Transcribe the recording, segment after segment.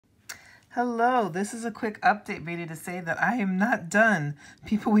Hello, this is a quick update video to say that I am not done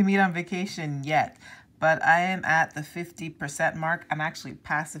People We Meet on Vacation yet, but I am at the 50% mark. I'm actually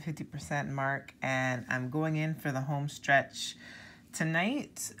past the 50% mark, and I'm going in for the home stretch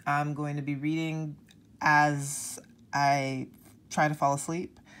tonight. I'm going to be reading as I try to fall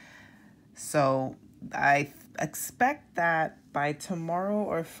asleep. So I expect that by tomorrow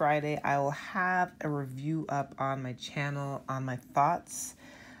or Friday, I will have a review up on my channel on my thoughts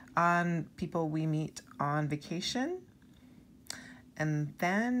on People We Meet on Vacation. And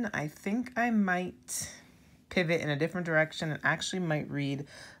then I think I might pivot in a different direction and actually might read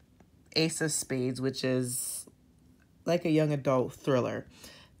Ace of Spades, which is like a young adult thriller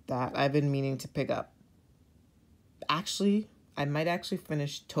that I've been meaning to pick up. Actually, I might actually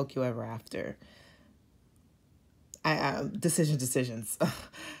finish Tokyo Ever After. Decisions.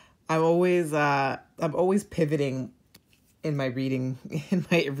 I'm always pivoting in my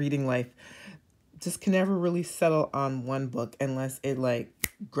reading life. Just can never really settle on one book unless it like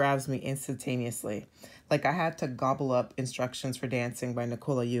grabs me instantaneously. Like I had to gobble up Instructions for Dancing by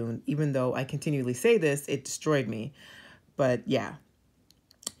Nicola Yoon. Even though I continually say this, it destroyed me. But yeah,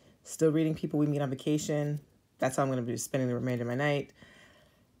 still reading People We Meet on Vacation. That's how I'm going to be spending the remainder of my night.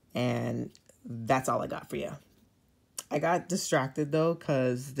 And that's all I got for you. I got distracted though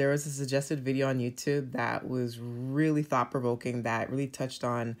because there was a suggested video on YouTube that was really thought-provoking that really touched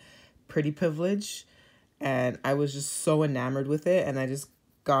on pretty privilege, and I was just so enamored with it, and I just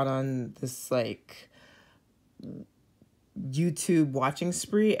got on this like YouTube watching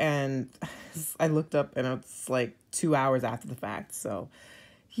spree, and I looked up and it's like 2 hours after the fact. So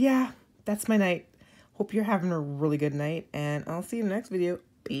yeah, that's my night. Hope you're having a really good night, and I'll see you in the next video.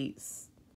 Peace.